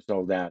first show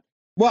sold out.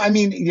 Well, I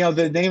mean,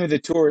 the name of the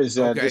tour is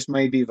Okay. this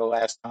may be the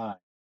last time.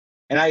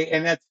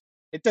 And that's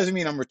it doesn't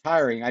mean I'm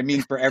retiring. I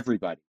mean for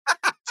everybody.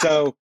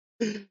 So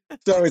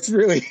it's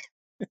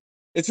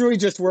really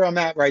just where I'm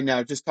at right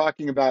now. Just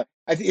talking about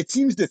it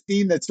seems the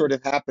theme that's sort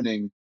of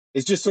happening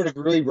is just sort of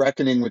really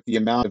reckoning with the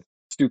amount of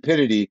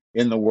stupidity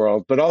in the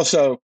world, but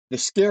also the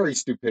scary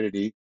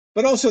stupidity,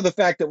 but also the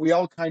fact that we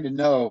all kind of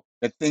know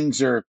that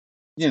things are,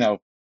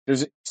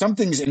 there's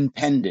something's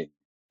impending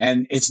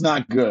and it's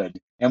not good.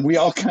 And we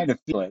all kind of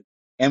feel it.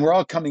 And we're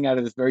all coming out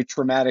of this very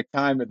traumatic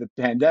time of the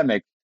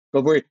pandemic.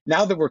 But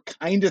now that we're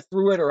kind of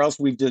through it, or else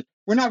we're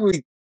not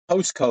really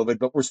post COVID,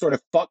 but we're sort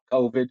of fuck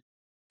COVID.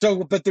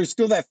 So, but there's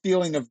still that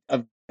feeling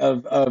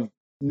of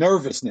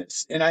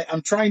nervousness, and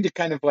I'm trying to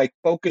kind of like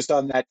focus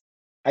on that.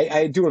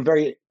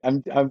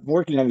 I'm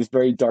working on this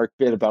very dark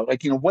bit about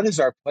like what is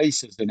our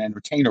place as an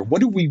entertainer?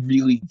 What are we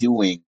really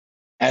doing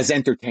as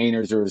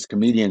entertainers or as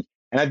comedians?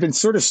 And I've been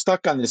sort of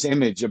stuck on this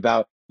image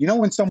about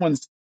when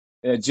someone's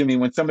Jimmy,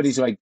 when somebody's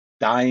like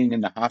dying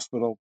in the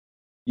hospital,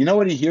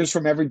 what he hears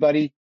from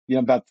everybody,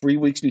 about 3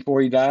 weeks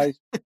before he dies,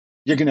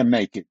 you're going to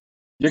make it.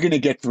 You're going to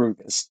get through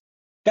this.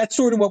 That's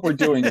sort of what we're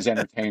doing as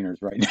entertainers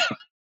right now.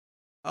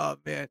 Oh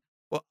man.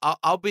 Well,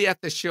 I'll be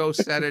at the show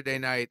Saturday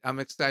night. I'm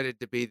excited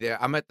to be there.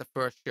 I'm at the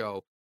first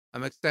show.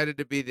 I'm excited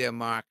to be there,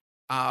 Mark.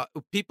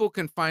 People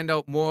can find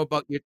out more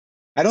about your.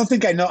 I don't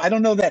think I know. I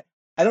don't know that.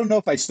 I don't know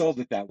if I sold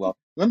it that well.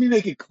 Let me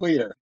make it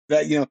clear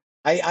that,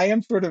 I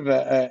am sort of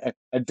a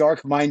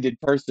dark-minded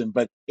person,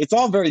 but it's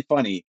all very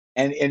funny.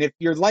 And if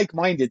you're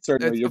like-minded,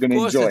 certainly you're Of going to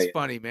course, enjoy it's it.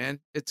 funny, man.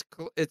 It's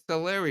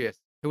hilarious.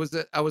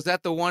 I was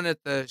at the one at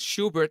the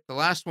Schubert, the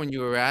last one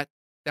you were at.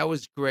 That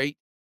was great.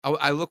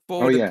 I look Oh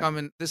forward to yeah,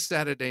 coming this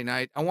Saturday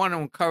night. I want to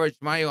encourage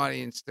my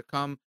audience to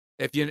come.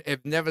 If you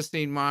have never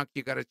seen Mark,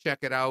 you got to check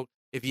it out.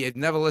 If you have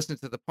never listened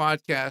to the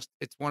podcast,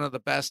 it's one of the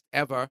best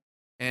ever.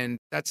 And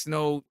that's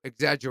no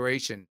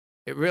exaggeration.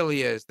 It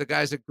really is. The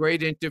guy's a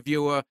great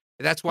interviewer.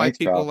 That's why thanks,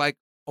 people pal. like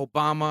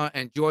Obama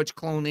and George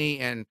Clooney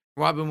and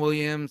Robin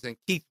Williams and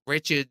Keith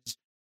Richards.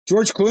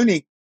 George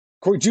Clooney.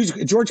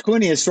 George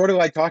Clooney is sort of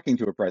like talking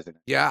to a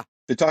president. Yeah,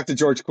 To talk to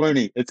George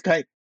Clooney, it's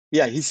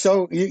yeah, he's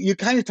so you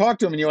kind of talk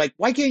to him and you're like,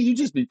 why can't you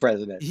just be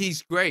president?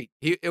 he's great.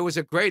 It was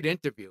a great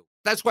interview.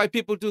 That's why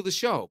people do the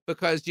show,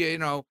 because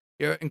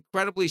you're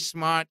incredibly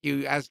smart.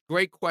 You ask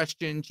great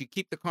questions. You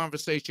keep the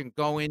conversation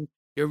going.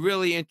 You're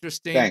really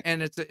interesting, Thanks.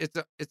 and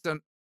it's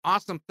an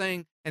awesome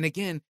thing. And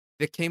again,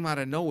 that came out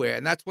of nowhere,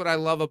 and that's what I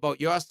love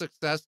about your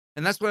success,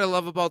 and that's what I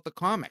love about the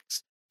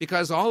comics,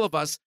 because all of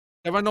us,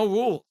 there are no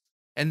rules,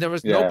 and there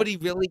is Yeah, nobody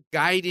really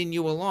guiding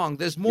you along.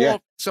 There's more yeah,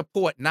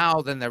 support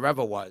now than there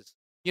ever was.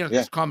 yeah,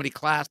 There's comedy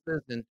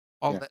classes and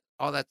all yeah. that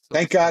sort of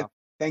Thank God, stuff.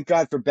 thank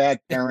God for bad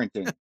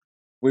parenting.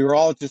 We were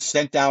all just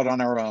sent out on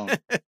our own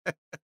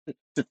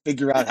to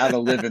figure out how to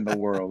live in the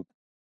world.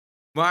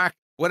 Mark,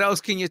 what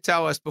else can you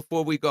tell us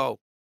before we go?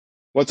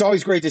 Well, it's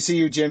always great to see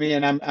you, Jimmy,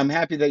 and I'm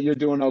happy that you're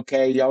doing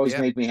okay. You always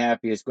Yeah, make me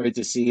happy. It's great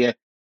to see you,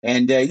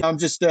 and I'm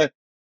just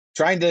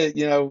trying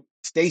to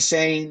stay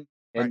sane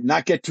right, and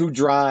not get too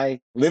dry,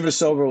 live a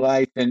sober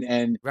life,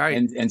 and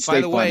right. By stay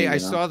the way, funny. I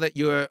saw that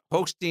you're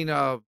hosting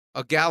a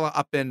gala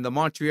up in the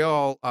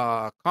Montreal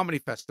Comedy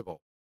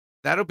Festival.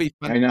 That'll be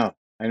I fun. know,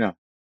 I know.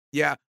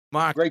 Yeah,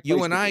 Mark, Great you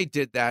place and to I be.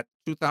 did that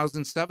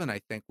 2007.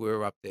 I think we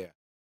were up there.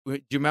 Do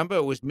you remember?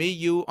 It was me,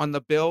 you on the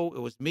bill. It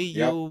was me,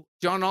 Yep. you.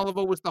 John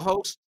Oliver was the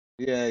host.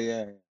 Yeah,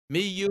 yeah,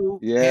 Me, you,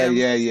 yeah, him.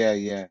 yeah, yeah,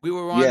 yeah, We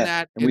were on yeah.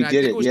 that, And and we I did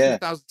think it it. was Yeah,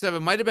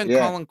 2007. Might have been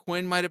yeah. Colin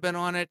Quinn. Might have been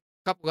on it.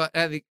 A couple of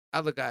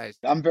other guys.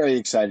 I'm very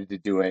excited to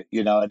do it.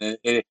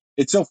 And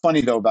it's so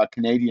funny though about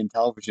Canadian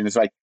television. It's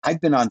like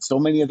I've been on so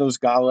many of those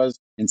galas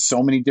in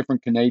so many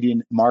different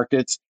Canadian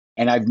markets,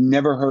 and I've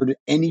never heard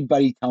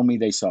anybody tell me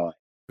they saw it.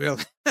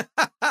 Really?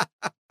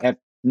 And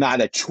not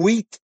a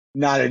tweet,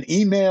 not an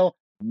email,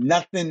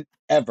 nothing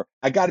ever.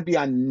 I got to be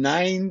on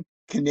 9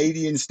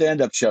 Canadian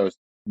stand-up shows.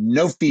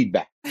 No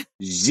feedback,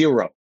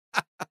 zero.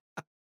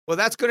 Well,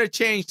 that's going to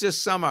change this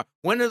summer.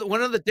 When are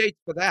the dates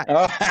for that?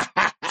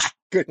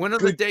 Good, When are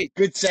the good, dates?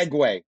 good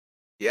segue.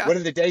 Yeah. What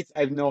are the dates?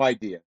 I have no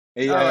idea.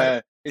 All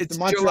right. It's the It's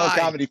Montreal July.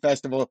 Comedy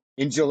Festival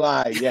in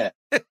July. Yeah.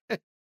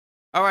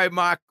 All right,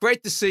 Mark.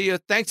 Great to see you.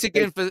 Thanks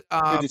again for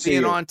Good to see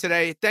being you. on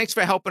today. Thanks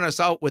for helping us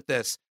out with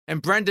this.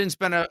 And Brendan's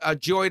been a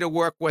joy to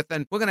work with,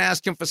 and we're going to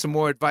ask him for some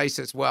more advice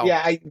as well.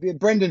 Yeah,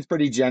 Brendan's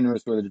pretty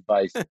generous with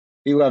advice.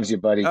 He loves you,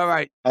 buddy. All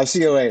right. I'll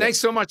see you later. Thanks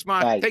so much,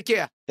 Mark. Bye. Take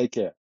care. Take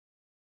care.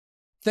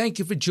 Thank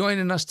you for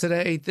joining us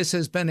today. This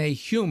has been a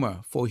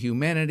Humor for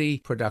Humanity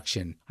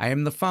production. I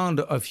am the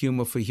founder of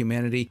Humor for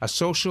Humanity, a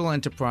social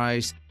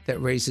enterprise that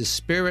raises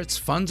spirits,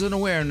 funds, and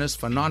awareness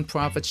for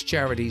nonprofits,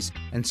 charities,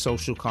 and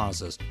social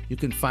causes. You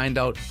can find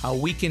out how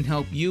we can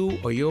help you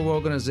or your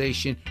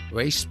organization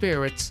raise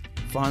spirits,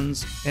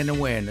 funds, and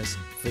awareness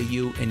for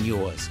you and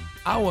yours.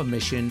 Our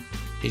mission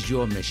is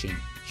your mission.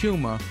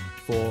 Humor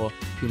for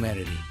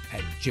Humanity at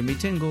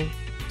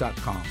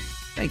jimmytingle.com.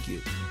 Thank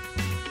you.